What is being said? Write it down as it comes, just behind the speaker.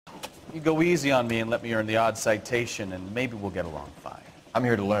You go easy on me and let me earn the odd citation, and maybe we'll get along fine. I'm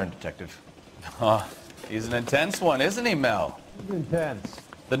here to learn, Detective. He's an intense one, isn't he, Mel? He's intense.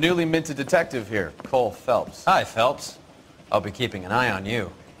 The newly minted detective here, Cole Phelps. Hi, Phelps. I'll be keeping an eye on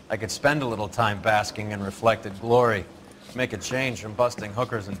you. I could spend a little time basking in reflected glory. Make a change from busting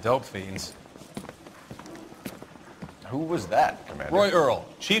hookers and dope fiends. Who was that, Commander? Roy Earl,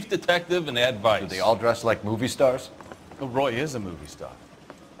 chief detective and advice. Do they all dress like movie stars? Well, Roy is a movie star.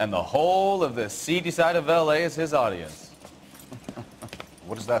 And the whole of the seedy side of L.A. is his audience.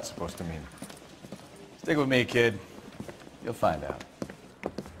 What is that supposed to mean? Stick with me, kid. You'll find out.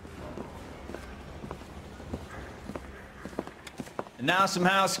 And now some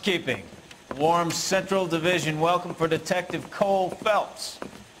housekeeping. Warm Central Division welcome for Detective Cole Phelps.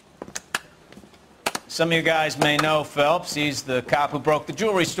 Some of you guys may know Phelps. He's the cop who broke the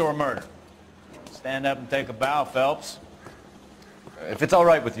jewelry store murder. Stand up and take a bow, Phelps. If it's all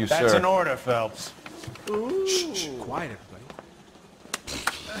right with you, sir. That's an order, Phelps. Shh, quiet,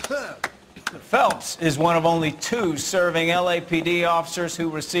 everybody. Phelps is one of only 2 serving LAPD officers who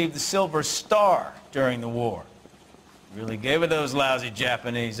received the Silver Star during the war. Really gave it those lousy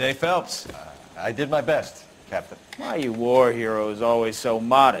Japanese, eh, Phelps? I did my best, Captain. Why you war heroes always so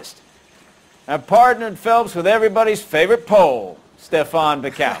modest? I've partnered Phelps with everybody's favorite Pole, Stefan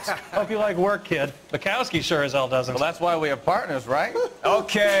Bukowski. Hope you like work, kid. Bukowski sure as hell doesn't. Well, that's why we have partners, right?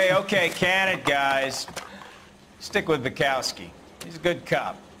 Okay, can it, guys. Stick with Bukowski. He's a good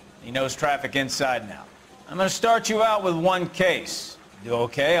cop. He knows traffic inside and out. I'm going to start you out with 1 case. You do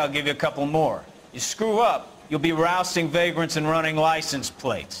okay? I'll give you a couple more. You screw up, you'll be rousting vagrants and running license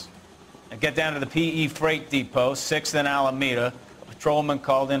plates. Now get down to the PE Freight Depot, 6th and Alameda. A patrolman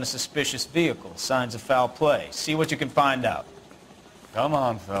called in a suspicious vehicle. Signs of foul play. See what you can find out. Come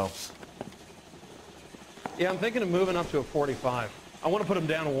on, Phelps. Yeah, I'm thinking of moving up to a 45. I want to put him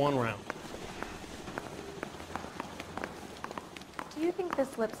down to 1 round. Do you think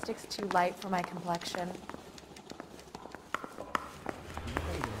this lipstick's too light for my complexion?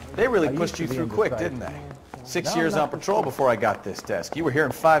 They really pushed you through quick, didn't they? 6 years on patrol before I got this desk. You were here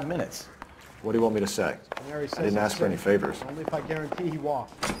in 5 minutes. What do you want me to say? I didn't ask for any favors. Only if I guarantee he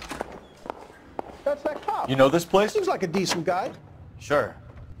walked. That's that cop. You know this place? Seems like a decent guy. Sure.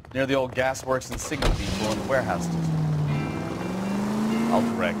 Near the old gasworks and signal depot in the warehouse district. I'll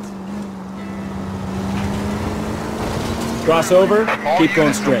direct. Cross over, keep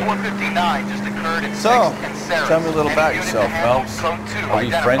going straight. So, tell me a little about yourself, Phelps. Are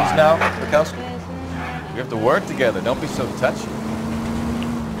we friends now, Bukowski? We have to work together. Don't be so touchy.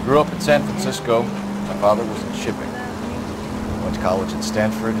 Grew up in San Francisco. My father was in shipping. Went to college at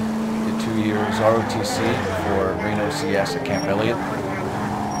Stanford. Did 2 years ROTC before Reno CS at Camp Elliott.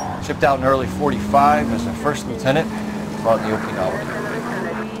 Shipped out in early 45 as a first lieutenant. Fought in the Okinawa.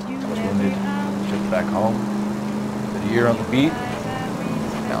 I was wounded. Shipped back home. Did a year on the beat.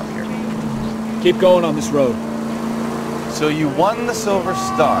 Now I'm here. Keep going on this road. So you won the Silver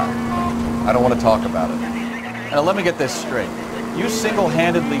Star. I don't want to talk about it. Now let me get this straight. You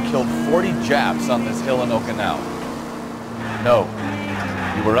single-handedly killed 40 Japs on this hill in Okinawa. No.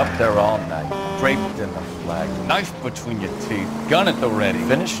 You were up there all night, draped in the flag, knife between your teeth, gun at the ready.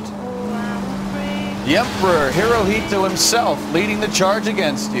 Finished? The Emperor Hirohito himself leading the charge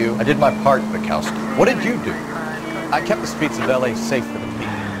against you. I did my part, Bukowski. What did you do? I kept the streets of L.A. safe for the people.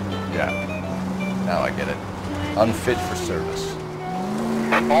 Yeah. Now I get it. Unfit for service.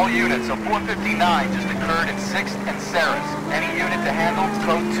 All units, a 459 just occurred in 6th and Sarah's. Any unit to handle,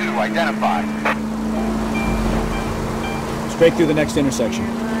 code 2 identified. Straight through the next intersection.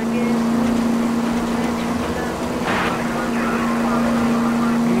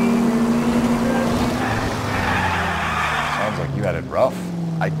 Sounds like you had it rough.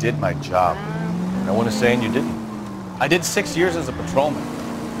 I did my job. No one is saying you didn't. I did 6 years as a patrolman.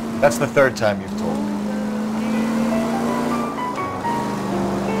 That's the 3rd time you've told me.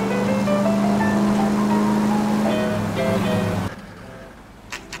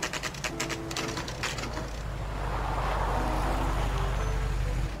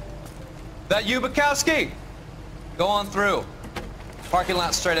 That you, Bukowski? Go on through. Parking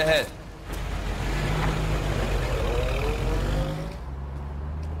lot straight ahead.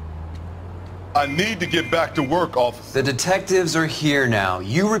 I need to get back to work, officer. The detectives are here now.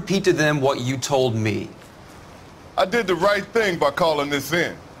 You repeat to them what you told me. I did the right thing by calling this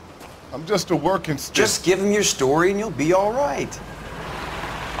in. I'm just a working stick. Just give them your story and you'll be all right.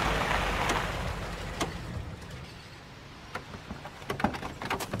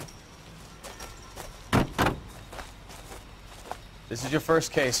 This is your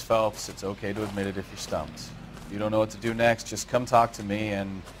first case, Phelps. It's okay to admit it if you're stumped. If you don't know what to do next, just come talk to me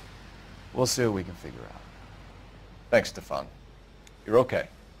and We'll see what we can figure out. Thanks, Stefan. You're okay.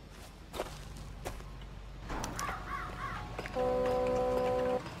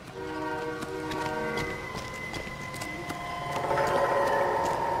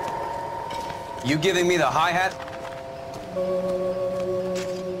 You giving me the hi-hat?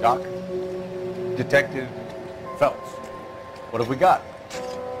 Doc? Detective Phelps. What have we got?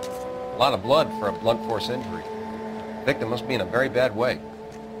 A lot of blood for a blunt force injury. Victim must be in a very bad way.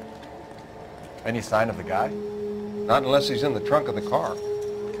 Any sign of the guy? Not unless he's in the trunk of the car.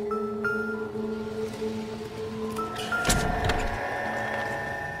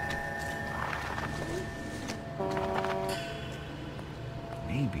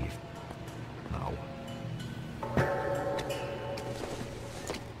 Maybe. No.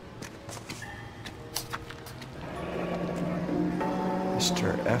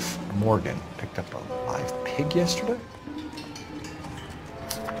 Mr. F. Morgan picked up a live pig yesterday?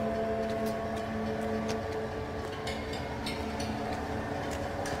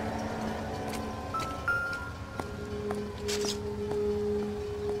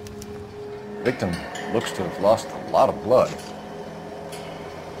 Victim looks to have lost a lot of blood.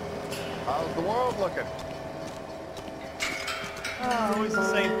 How's the world looking? Always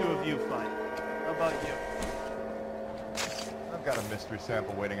the same two of you fight. How about you? I've got a mystery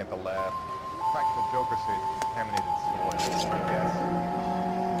sample waiting at the lab. Practical Joker said contaminated soil, I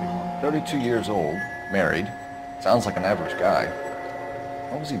guess. 32 years old, married. Sounds like an average guy.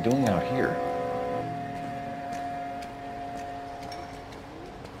 What was he doing out here?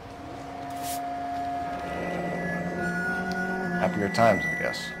 Happier times, I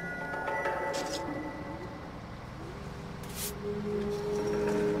guess.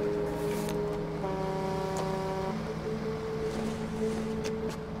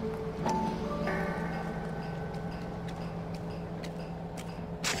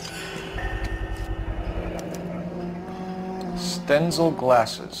 Stenzel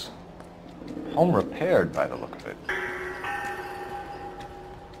glasses. Home repaired by the look of it.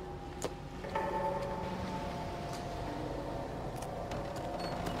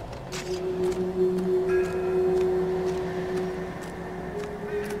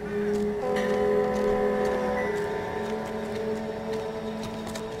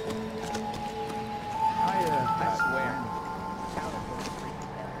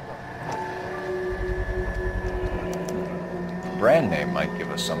 Brand name might give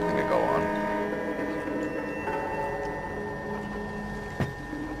us something to go on.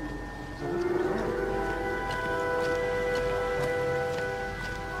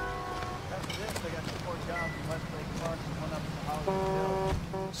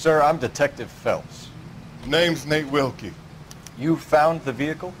 Sir, I'm Detective Phelps. Name's Nate Wilkie. You found the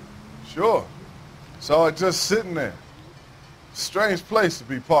vehicle? Sure. Saw it just sitting there. Strange place to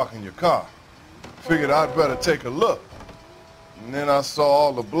be parking your car. Figured I'd better take a look. And then I saw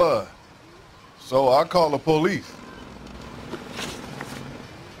all the blood. So I called the police.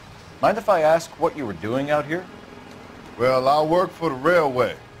 Mind if I ask what you were doing out here? Well, I work for the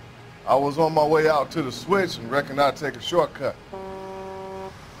railway. I was on my way out to the switch and reckoned I'd take a shortcut.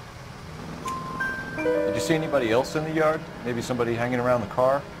 Did you see anybody else in the yard? Maybe somebody hanging around the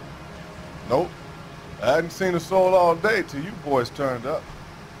car? Nope. I hadn't seen a soul all day till you boys turned up.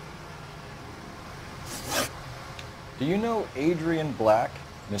 Do you know Adrian Black,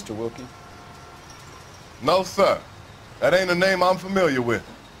 Mr. Wilkie? No, sir. That ain't a name I'm familiar with.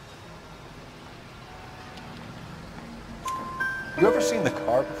 You ever seen the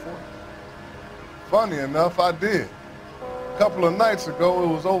car before? Funny enough, I did. A couple of nights ago, it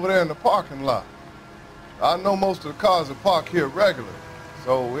was over there in the parking lot. I know most of the cars are parked here regularly,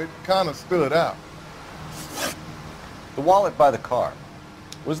 so it kind of stood out. The wallet by the car.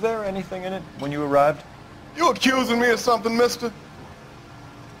 Was there anything in it when you arrived? You accusing me of something, mister?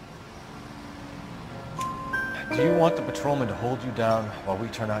 Do you want the patrolman to hold you down while we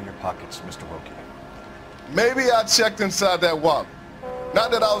turn out your pockets, Mr. Wilkie? Maybe I checked inside that wallet.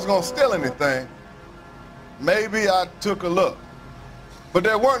 Not that I was gonna steal anything. Maybe I took a look. But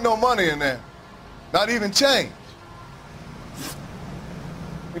there weren't no money in there. Not even change.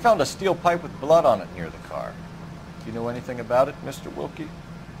 We found a steel pipe with blood on it near the car. Do you know anything about it, Mr. Wilkie?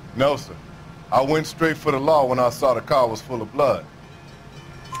 No, sir. I went straight for the law when I saw the car was full of blood.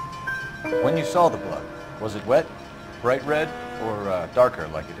 When you saw the blood, was it wet, bright red, or darker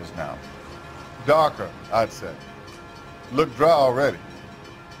like it is now? Darker, I'd say. Looked dry already.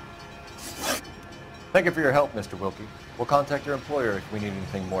 Thank you for your help, Mr. Wilkie. We'll contact your employer if we need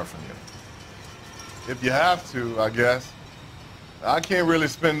anything more from you. If you have to, I guess. I can't really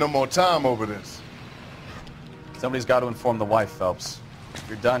spend no more time over this. Somebody's got to inform the wife, Phelps. If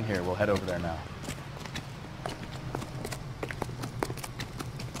you're done here, we'll head over there now.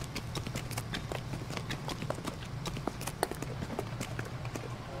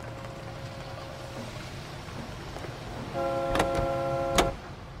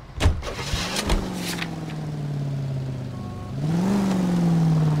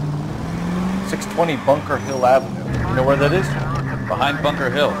 Bunker Hill Avenue. You know where that is? Behind Bunker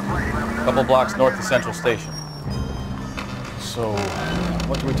Hill, a couple blocks north of Central Station. So,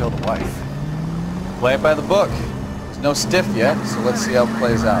 what do we tell the wife? Play it by the book. There's no stiff yet, so let's see how it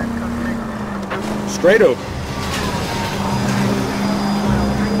plays out. Straight over.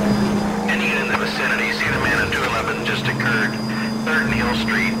 Any unit in the vicinity, see the man on 211 just occurred. 3rd Neal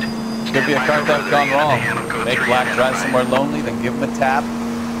Street. Could be a car theft gone wrong. Make Black drive somewhere lonely, then give him a tap.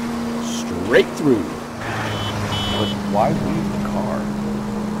 Straight through. But why leave the car?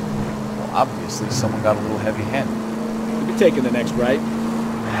 Well, obviously someone got a little heavy-handed. We'll be taking the next right.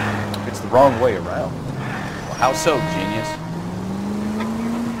 It's the wrong way around. Well, how so, genius?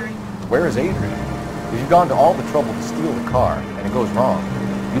 Where is Adrian? If you've gone to all the trouble to steal the car, and it goes wrong,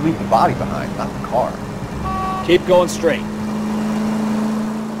 you leave the body behind, not the car. Keep going straight.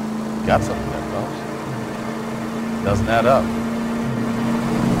 Got something there, Phelps. Doesn't add up.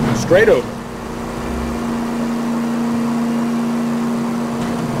 Straight over.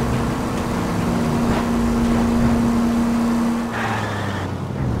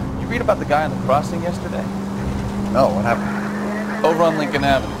 You read about the guy on the crossing yesterday? No, what happened? Over on Lincoln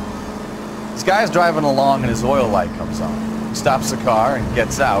Avenue. This guy's driving along and his oil light comes on. He stops the car and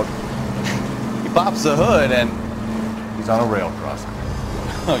gets out. He pops the hood and he's on a rail crossing.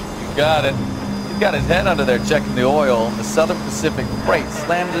 Oh, you got it. He's got his head under there checking the oil. The Southern Pacific freight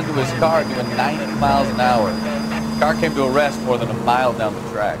slammed into his car doing 90 miles an hour. The car came to a rest more than a mile down the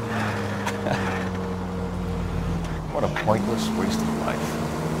track. What a pointless waste of life.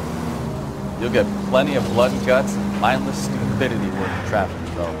 You'll get plenty of blood and guts and mindless stupidity working traffic,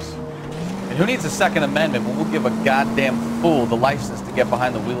 Phelps. And who needs a Second Amendment when we'll give a goddamn fool the license to get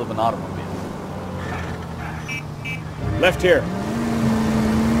behind the wheel of an automobile? Left here.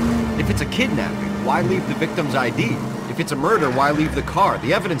 If it's a kidnapping, why leave the victim's ID? If it's a murder, why leave the car?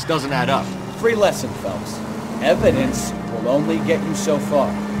 The evidence doesn't add up. Free lesson, Phelps. Evidence will only get you so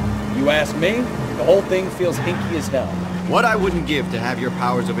far. You ask me, the whole thing feels hinky as hell. What I wouldn't give to have your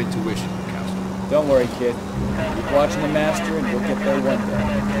powers of intuition, Counselor. Don't worry, kid. Keep watching the master and we'll get there one day.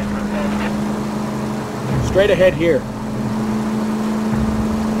 Straight ahead here.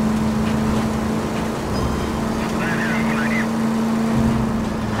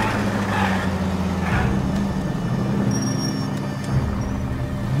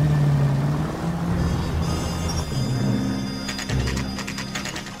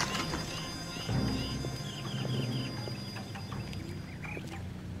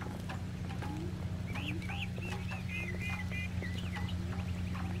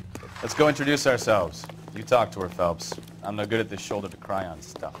 Let's go introduce ourselves. You talk to her, Phelps. I'm no good at this shoulder to cry on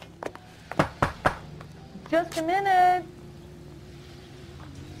stuff. Just a minute.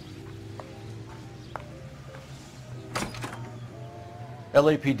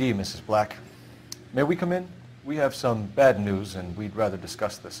 LAPD, Mrs. Black. May we come in? We have some bad news and we'd rather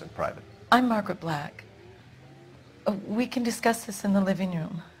discuss this in private. I'm Margaret Black. We can discuss this in the living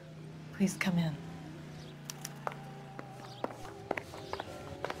room. Please come in.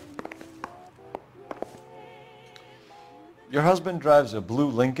 Your husband drives a blue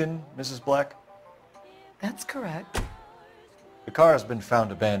Lincoln, Mrs. Black? That's correct. The car has been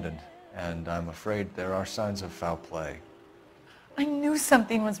found abandoned, and I'm afraid there are signs of foul play. I knew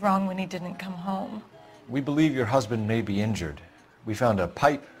something was wrong when he didn't come home. We believe your husband may be injured. We found a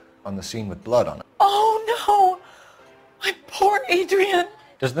pipe on the scene with blood on it. Oh no! My poor Adrian!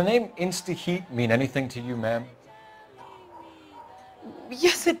 Does the name Insta-Heat mean anything to you, ma'am?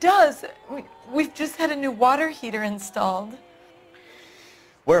 Yes, it does. We've just had a new water heater installed.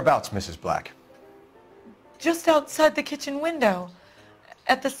 Whereabouts, Mrs. Black? Just outside the kitchen window,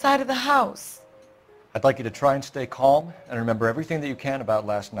 at the side of the house. I'd like you to try and stay calm and remember everything that you can about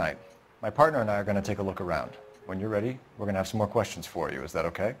last night. My partner and I are going to take a look around. When you're ready, we're going to have some more questions for you. Is that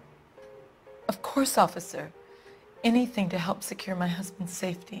okay? Of course, officer. Anything to help secure my husband's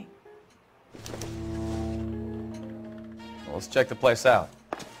safety. Well, let's check the place out.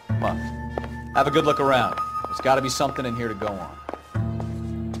 Come on. Have a good look around. There's got to be something in here to go on.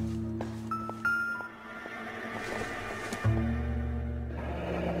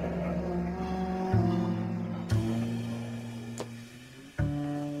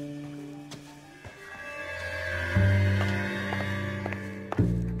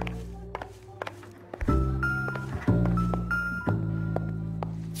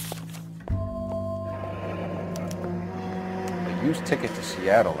 used ticket to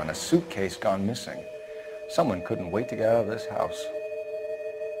Seattle, and a suitcase gone missing. Someone couldn't wait to get out of this house.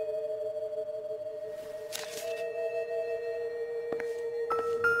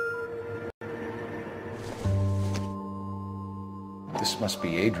 This must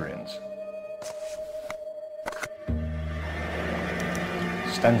be Adrian's.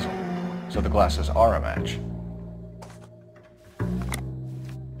 Stencil, so the glasses are a match.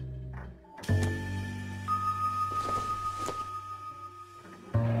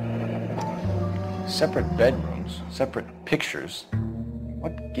 Separate bedrooms, separate pictures.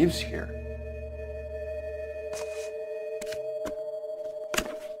 What gives here?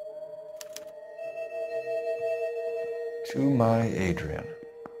 To my Adrian.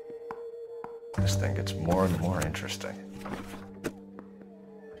 This thing gets more and more interesting.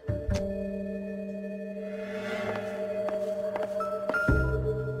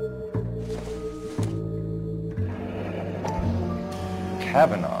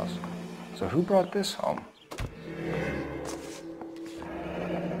 Kavanaugh's. So who brought this home?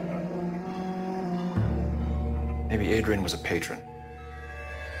 Maybe Adrian was a patron.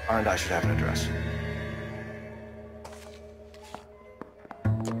 R&I should have an address.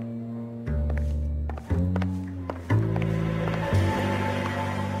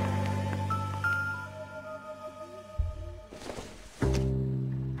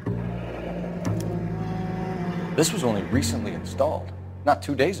 This was only recently installed, not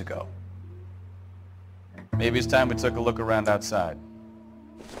 2 days ago. Maybe it's time we took a look around outside.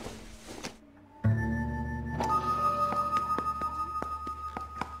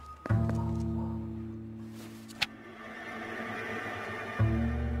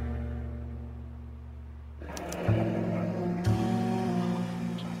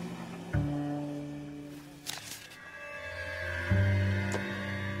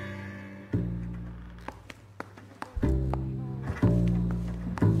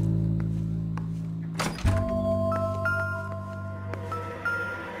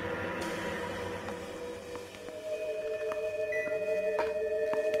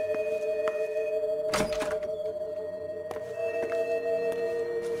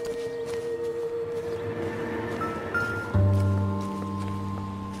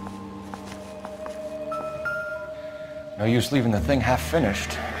 No use leaving the thing half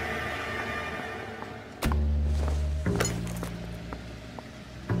finished.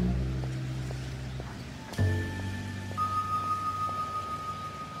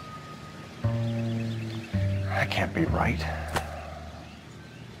 That can't be right.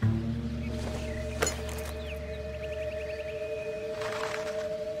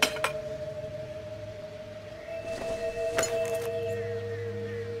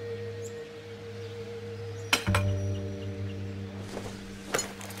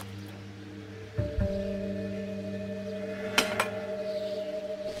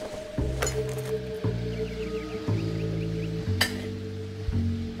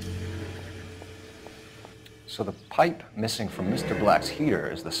 So the pipe missing from Mr. Black's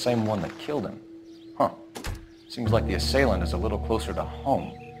heater is the same one that killed him. Huh. Seems like the assailant is a little closer to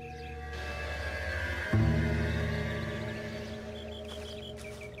home.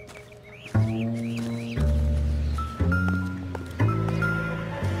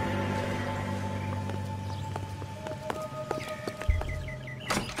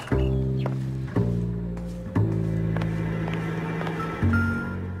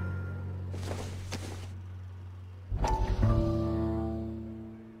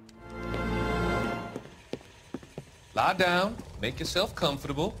 Lie down, make yourself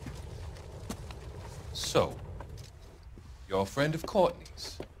comfortable. So, you're a friend of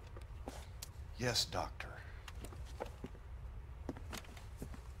Courtney's? Yes, Doctor.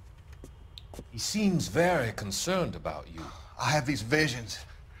 He seems very concerned about you. I have these visions,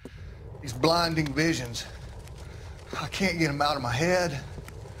 these blinding visions. I can't get them out of my head.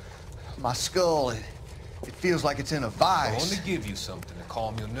 My skull, it feels like it's in a vice. I want to give you something to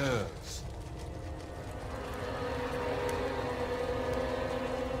calm your nerves.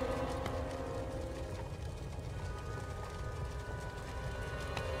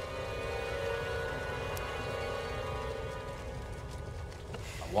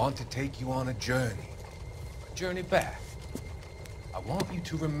 I want to take you on a journey back. I want you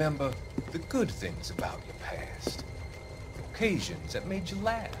to remember the good things about your past, occasions that made you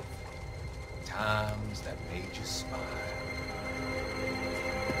laugh, times that made you smile.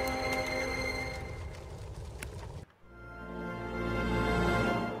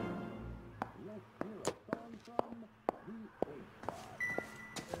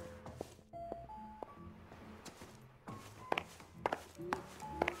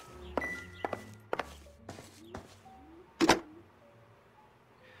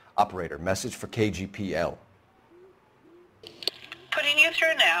 Operator, message for KGPL. Putting you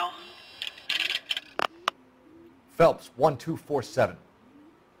through now. Phelps, 1247.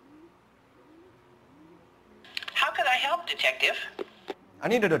 How could I help, Detective? I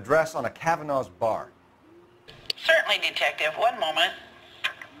need an address on a Kavanaugh's bar. Certainly, Detective. One moment.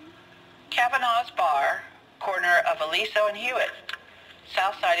 Kavanaugh's Bar, corner of Aliso and Hewitt,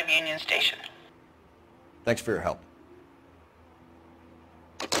 south side of Union Station. Thanks for your help.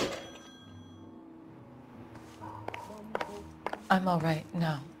 I'm all right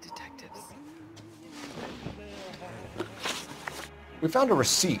now, detectives. We found a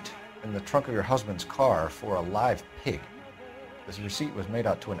receipt in the trunk of your husband's car for a live pig. This receipt was made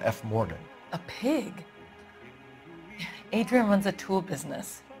out to an F. Morgan. A pig? Adrian runs a tool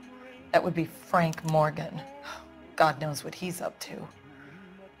business. That would be Frank Morgan. God knows what he's up to.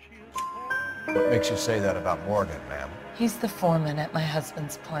 What makes you say that about Morgan, ma'am? He's the foreman at my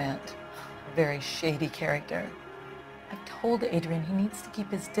husband's plant. A very shady character. I've told Adrian he needs to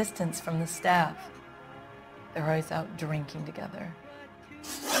keep his distance from the staff. They're always out drinking together.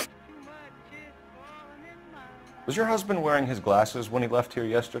 Was your husband wearing his glasses when he left here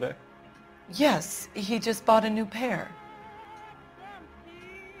yesterday? Yes, he just bought a new pair.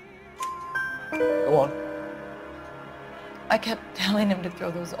 Go on. I kept telling him to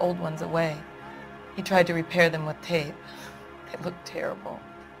throw those old ones away. He tried to repair them with tape. They looked terrible.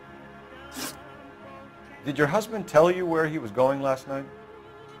 Did your husband tell you where he was going last night?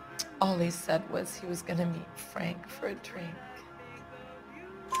 All he said was he was going to meet Frank for a drink.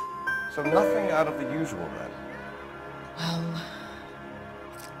 So nothing out of the usual then? Well,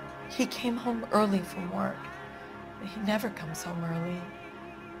 he came home early from work. He never comes home early.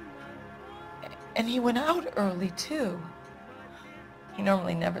 And he went out early, too. He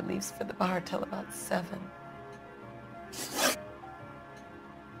normally never leaves for the bar till about 7.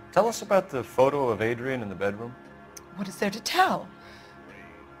 Tell us about the photo of Adrian in the bedroom. What is there to tell?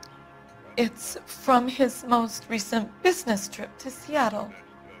 It's from his most recent business trip to Seattle.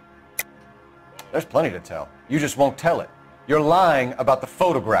 There's plenty to tell. You just won't tell it. You're lying about the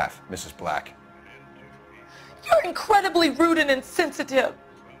photograph, Mrs. Black. You're incredibly rude and insensitive.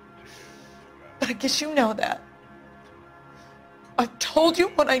 But I guess you know that. I've told you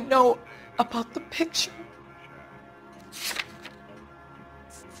what I know about the picture.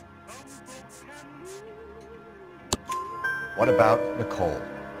 What about Nicole,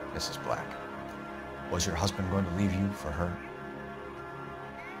 Mrs. Black? Was your husband going to leave you for her?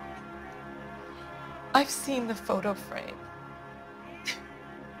 I've seen the photo frame.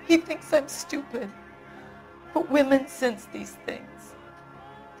 He thinks I'm stupid. But women sense these things.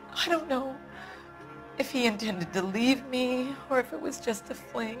 I don't know if he intended to leave me or if it was just a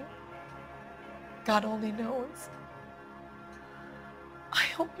fling. God only knows. I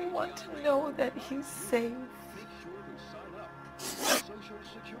only want to know that he's safe.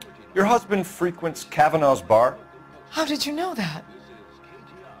 Your husband frequents Kavanaugh's bar? How did you know that?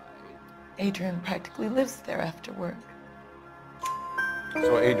 Adrian practically lives there after work.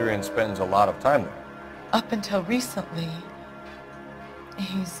 So Adrian spends a lot of time there? Up until recently,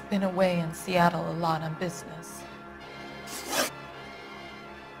 he's been away in Seattle a lot on business.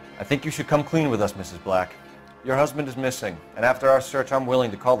 I think you should come clean with us, Mrs. Black. Your husband is missing, and after our search, I'm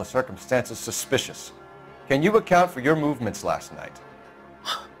willing to call the circumstances suspicious. Can you account for your movements last night?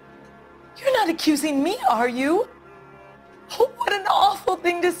 You're not accusing me, are you? Oh, what an awful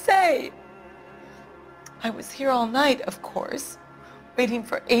thing to say. I was here all night, of course, waiting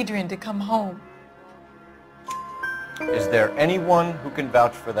for Adrian to come home. Is there anyone who can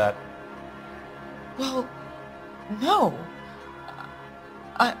vouch for that? Well, no.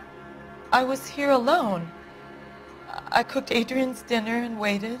 I was here alone. I cooked Adrian's dinner and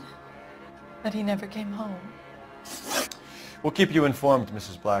waited, but he never came home. We'll keep you informed,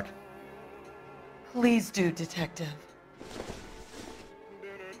 Mrs. Black. Please do, Detective.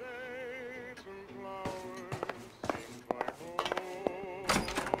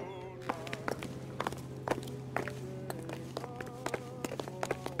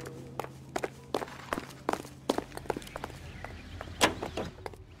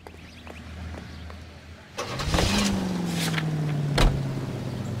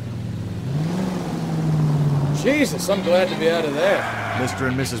 Jesus, I'm glad to be out of there. Mr.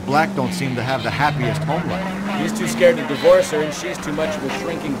 and Mrs. Black don't seem to have the happiest home life. He's too scared to divorce her, and she's too much of a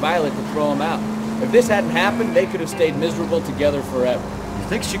shrinking violet to throw him out. If this hadn't happened, they could have stayed miserable together forever. You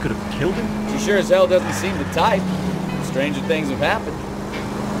think she could have killed him? She sure as hell doesn't seem the type. Stranger things have happened.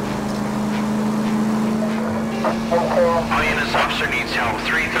 All units, officer needs help.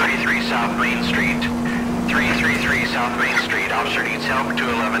 333 South Main Street. 333 South Main Street. Officer needs help.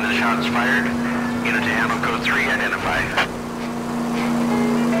 211 and shots fired. Unit to handle code 3 identified.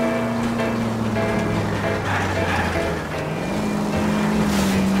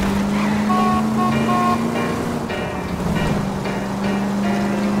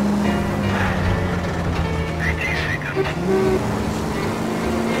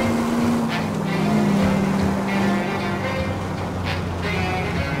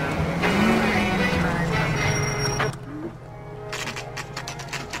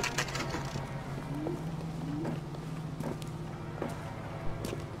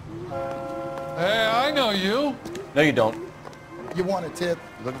 Hey, I know you. No, you don't. You want a tip?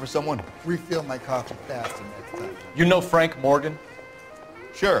 You looking for someone? Refill my coffee faster next time. You know Frank Morgan?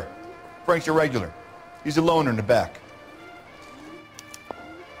 Sure. Frank's a regular. He's a loner in the back.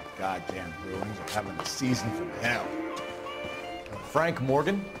 Goddamn Bruins are having a season from hell. Frank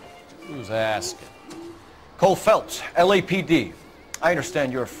Morgan? Who's asking? Cole Phelps, LAPD. I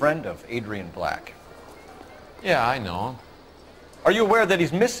understand you're a friend of Adrian Black. Yeah, I know him. Are you aware that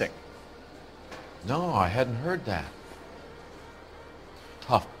he's missing? No, I hadn't heard that.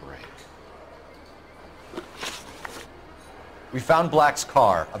 Tough break. We found Black's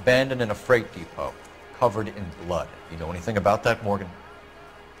car abandoned in a freight depot, covered in blood. You know anything about that, Morgan?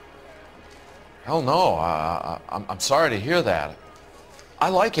 Hell no. I'm sorry to hear that. I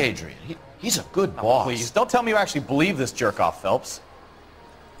like Adrian. He's a good boss. Please, don't tell me you actually believe this jerk-off, Phelps.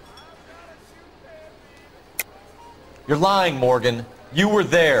 You're lying, Morgan. You were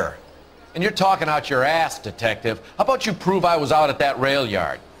there. And you're talking out your ass, detective. How about you prove I was out at that rail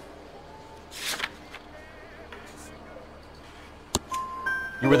yard?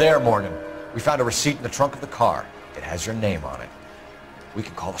 You were there, Morgan. We found a receipt in the trunk of the car. It has your name on it. We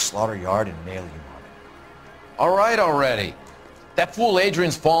can call the slaughter yard and nail you on it. All right already. That fool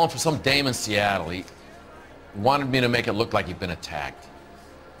Adrian's fallen for some dame in Seattle. He wanted me to make it look like he'd been attacked.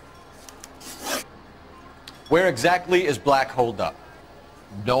 Where exactly is Black holed up?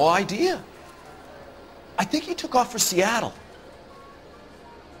 No idea. I think he took off for Seattle.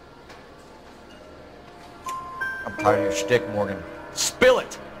 I'm tired of your shtick, Morgan. Spill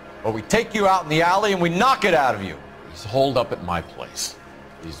it, or we take you out in the alley and we knock it out of you. He's holed up at my place.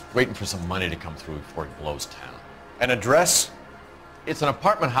 He's waiting for some money to come through before he blows town. An address? It's an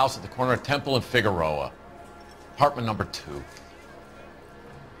apartment house at the corner of Temple and Figueroa. Apartment number 2.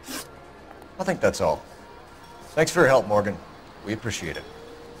 I think that's all. Thanks for your help, Morgan. We appreciate it.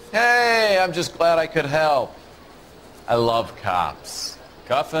 Hey, I'm just glad I could help. I love cops.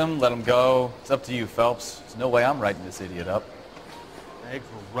 Cuff him, let him go. It's up to you, Phelps. There's no way I'm writing this idiot up. Eggs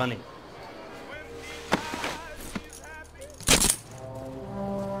were running.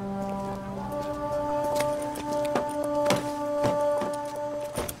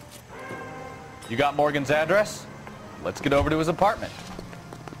 You got Morgan's address? Let's get over to his apartment.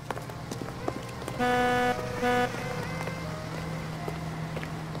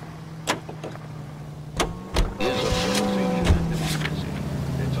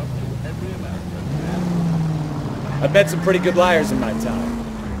 I've met some pretty good liars in my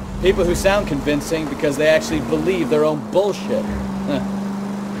time. People who sound convincing because they actually believe their own bullshit.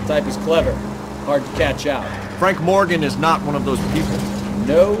 The type is clever, hard to catch out. Frank Morgan is not one of those people.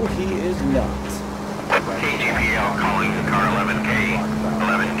 No, he is not. KGPL calling car 11K.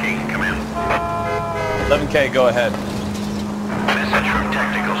 11K, come in. 11K, go ahead. Message from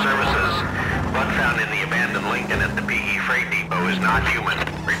Technical Services. Blood found in the abandoned Lincoln at the PE Freight Depot is not human.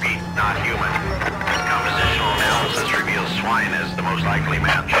 Repeat, not human. Compositional analysis reveals swine as the most likely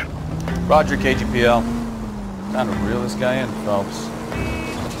match. Roger, KGPL. Time to reel this guy in, Phelps.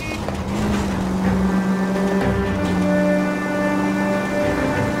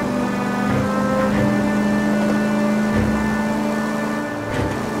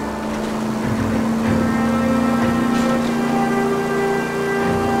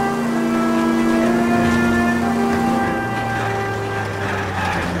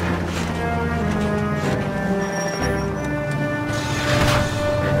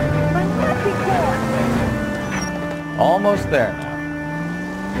 Almost there now.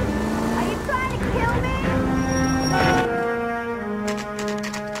 Are you trying to kill me?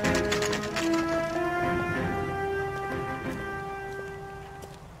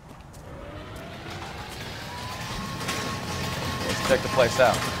 Let's check the place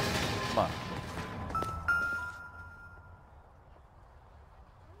out. Come on.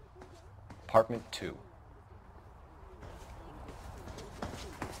 Apartment 2.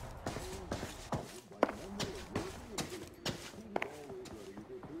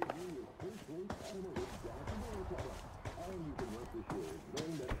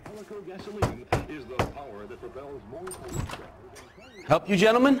 Help you,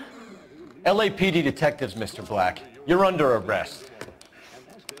 gentlemen? LAPD detectives, Mr. Black. You're under arrest.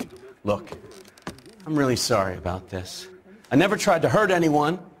 Look, I'm really sorry about this. I never tried to hurt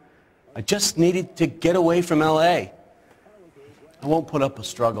anyone. I just needed to get away from L.A. I won't put up a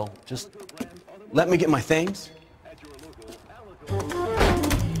struggle. Just let me get my things.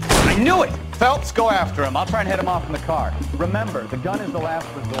 I knew it! Phelps, go after him. I'll try and head him off in the car. Remember, the gun is the last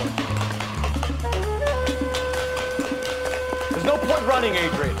resort. There's no point running,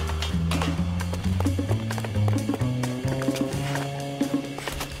 Adrian.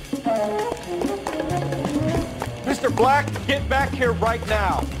 Mr. Black, get back here right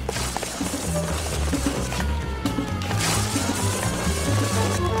now.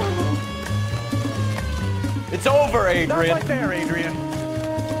 It's over, Adrian. Not right there, Adrian.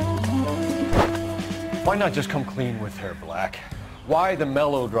 Why not just come clean with her, Black? Why the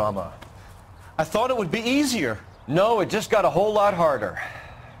melodrama? I thought it would be easier. No, it just got a whole lot harder.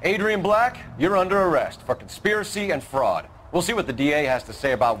 Adrian Black, you're under arrest for conspiracy and fraud. We'll see what the DA has to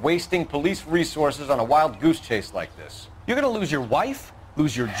say about wasting police resources on a wild goose chase like this. You're gonna lose your wife,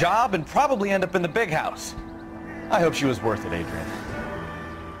 lose your job, and probably end up in the big house. I hope she was worth it, Adrian.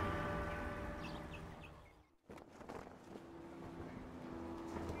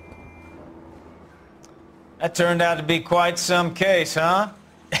 That turned out to be quite some case, huh?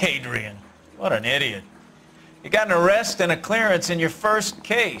 Adrian, what an idiot. You got an arrest and a clearance in your first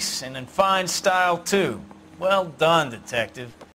case, and in fine style, too. Well done, detective.